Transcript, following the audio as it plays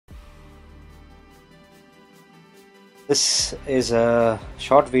This is a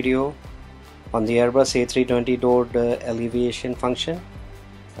short video on the Airbus A320 load alleviation function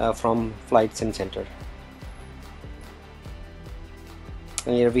from Flight Sim Center.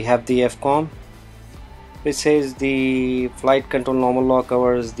 And here we have the FCOM, which says the flight control normal law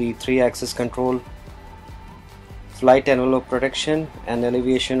covers the 3-axis control, flight envelope protection, and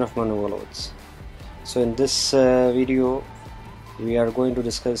alleviation of maneuver loads. So in this video we are going to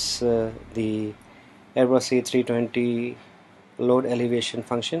discuss the Airbus A320 load alleviation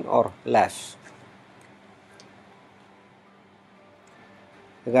function, or LAF.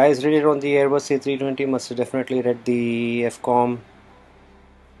 The guys read it on the Airbus A320 must have definitely read the FCOM,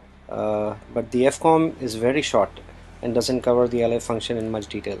 but the FCOM is very short and doesn't cover the LA function in much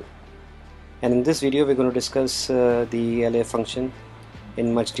detail. And in this video we're going to discuss the LA function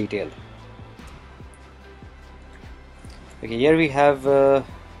in much detail. Okay, here we have an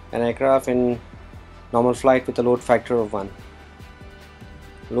aircraft in normal flight with a load factor of 1.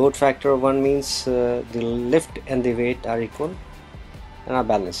 Load factor of 1 means the lift and the weight are equal and are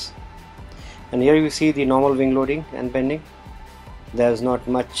balanced. And here you see the normal wing loading and bending. There is not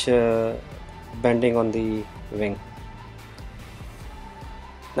much bending on the wing.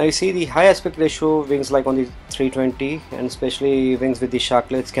 Now you see the high aspect ratio wings like on the 320, and especially wings with the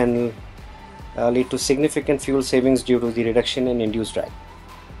sharklets, can lead to significant fuel savings due to the reduction in induced drag.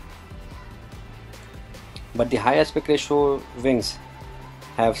 But the high aspect ratio wings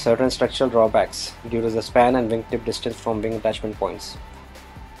have certain structural drawbacks due to the span and wingtip distance from wing attachment points.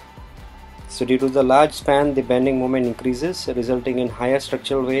 So due to the large span, the bending moment increases, resulting in higher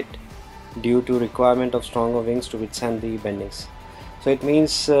structural weight due to requirement of stronger wings to withstand the bendings. So it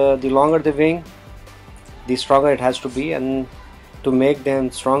means the longer the wing, the stronger it has to be, and to make them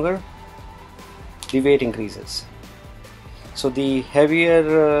stronger, the weight increases. So the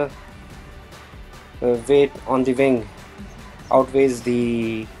heavier weight on the wing outweighs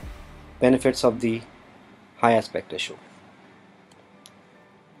the benefits of the high aspect ratio.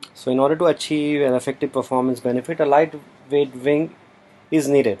 So in order to achieve an effective performance benefit, a lightweight wing is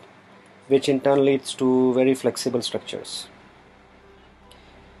needed, which in turn leads to very flexible structures.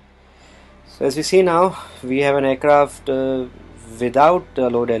 So as we see now, we have an aircraft without a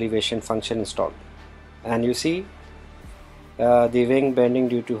load alleviation function installed, and you see the wing bending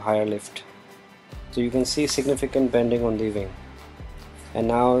due to higher lift. So you can see significant bending on the wing, and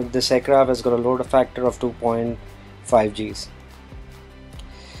now this aircraft has got a load factor of 2.5 Gs.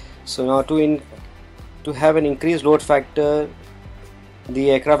 So now to have an increased load factor,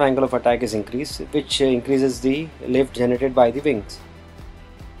 the aircraft angle of attack is increased, which increases the lift generated by the wings.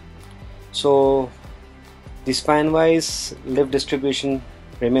 So the span-wise lift distribution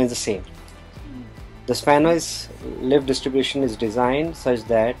remains the same. The span-wise lift distribution is designed such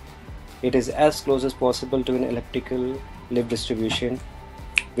that it is as close as possible to an elliptical lift distribution,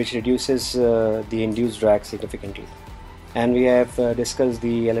 which reduces the induced drag significantly. And we have discussed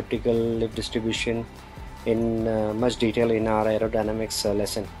the elliptical lift distribution in much detail in our aerodynamics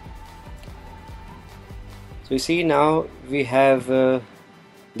lesson. So you see now we have the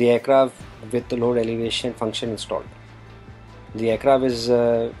aircraft with the load alleviation function installed. The aircraft is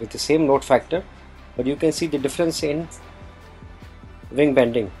with the same load factor, but you can see the difference in wing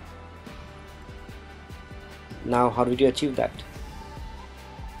bending. Now how did you achieve that?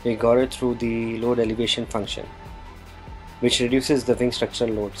 We got it through the load alleviation function, which reduces the wing structural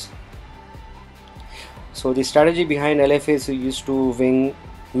loads. So the strategy behind LF is used to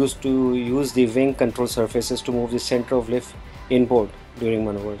use the wing control surfaces to move the center of lift inboard during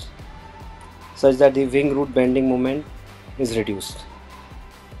maneuvers, such that the wing root bending moment is reduced.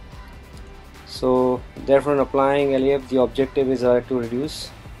 So therefore, in applying LAF, the objective is to reduce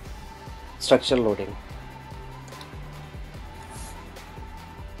structural loading.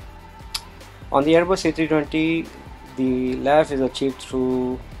 On the Airbus A320, the LAF is achieved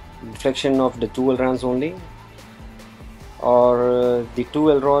through deflection of the 2 ailerons only, or the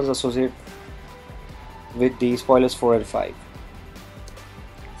 2 ailerons associated with the spoilers 4 and 5.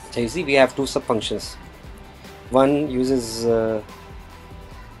 So you see we have 2 sub-functions. One uses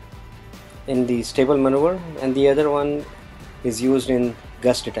in the stable maneuver, and the other one is used in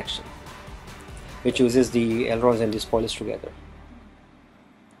gust detection, which uses the ailerons and the spoilers together.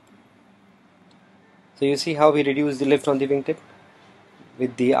 So you see how we reduce the lift on the wingtip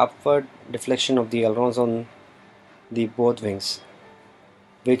with the upward deflection of the ailerons on the both wings,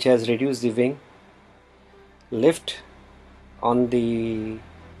 which has reduced the wing lift on the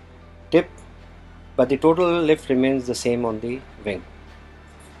tip, but the total lift remains the same on the wing.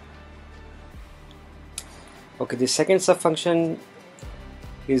 Okay, the second sub function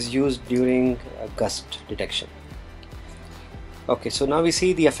is used during gust detection. Okay, so now we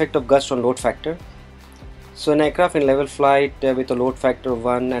see the effect of gust on load factor. So an aircraft in level flight with a load factor of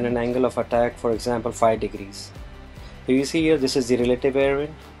 1 and an angle of attack, for example 5 degrees. So you see here, this is the relative air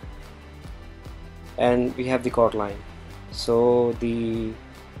wind and we have the chord line. So the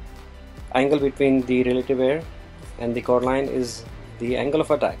angle between the relative air and the chord line is the angle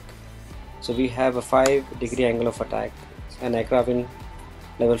of attack. So we have a 5-degree angle of attack, an aircraft in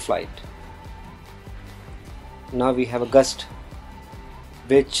level flight. Now we have a gust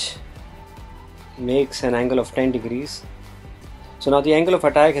which makes an angle of 10 degrees. So now the angle of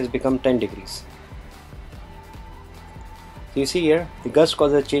attack has become 10 degrees. So you see here, the gust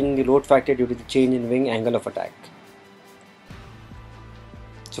causes a change in the load factor due to the change in wing angle of attack.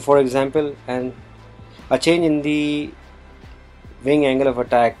 So for example, a change in the wing angle of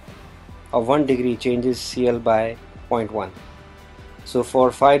attack of 1 degree changes CL by 0.1. So for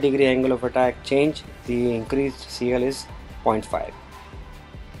 5-degree angle of attack change, the increased CL is 0.5.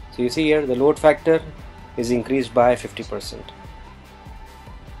 So you see here, the load factor is increased by 50%.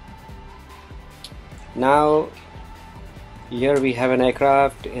 Now here we have an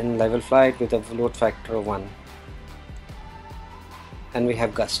aircraft in level flight with a load factor of 1 and we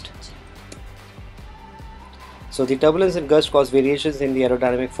have gust. So the turbulence and gust cause variations in the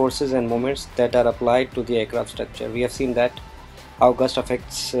aerodynamic forces and moments that are applied to the aircraft structure. We have seen that how gust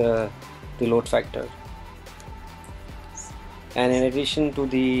affects the load factor. And in addition to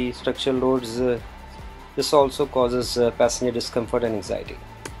the structural loads, this also causes passenger discomfort and anxiety.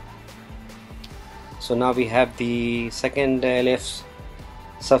 So now we have the second LF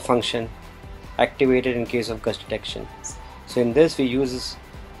subfunction activated in case of gust detection. So in this we use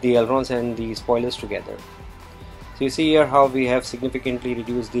the ailerons and the spoilers together. So you see here how we have significantly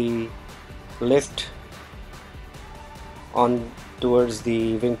reduced the lift on towards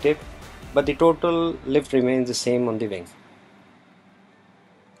the wingtip, but the total lift remains the same on the wing.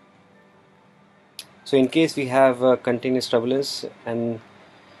 So in case we have continuous turbulence and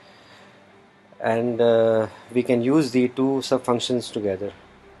we can use the two subfunctions together,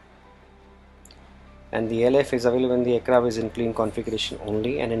 and the LF is available when the aircraft is in clean configuration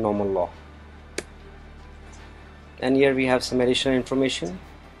only and in normal law. And here we have some additional information.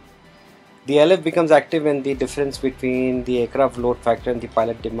 The LF becomes active when the difference between the aircraft load factor and the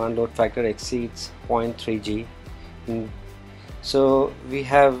pilot demand load factor exceeds 0.3 G. So we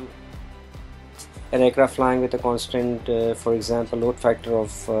have an aircraft flying with a constant, for example, load factor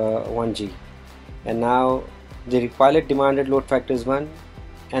of 1 G, and now the pilot demanded load factor is 1,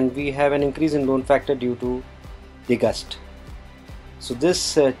 and we have an increase in load factor due to the gust. So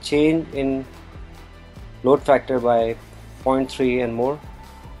this change in load factor by 0.3 and more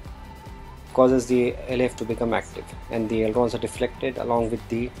causes the LF to become active, and the ailerons are deflected along with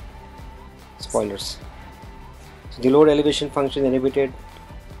the spoilers. So the load elevation function is inhibited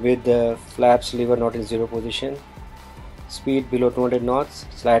with the flaps lever not in zero position, speed below 200 knots,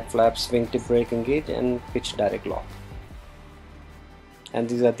 slat flaps, wingtip brake engage, and pitch direct lock. And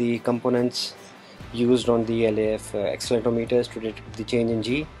these are the components used on the LAF accelerometers to detect the change in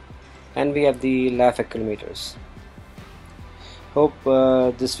G, and we have the LAF accelerometers. Hope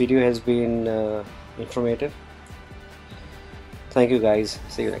this video has been informative. Thank you guys.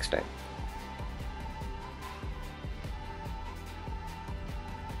 See you next time.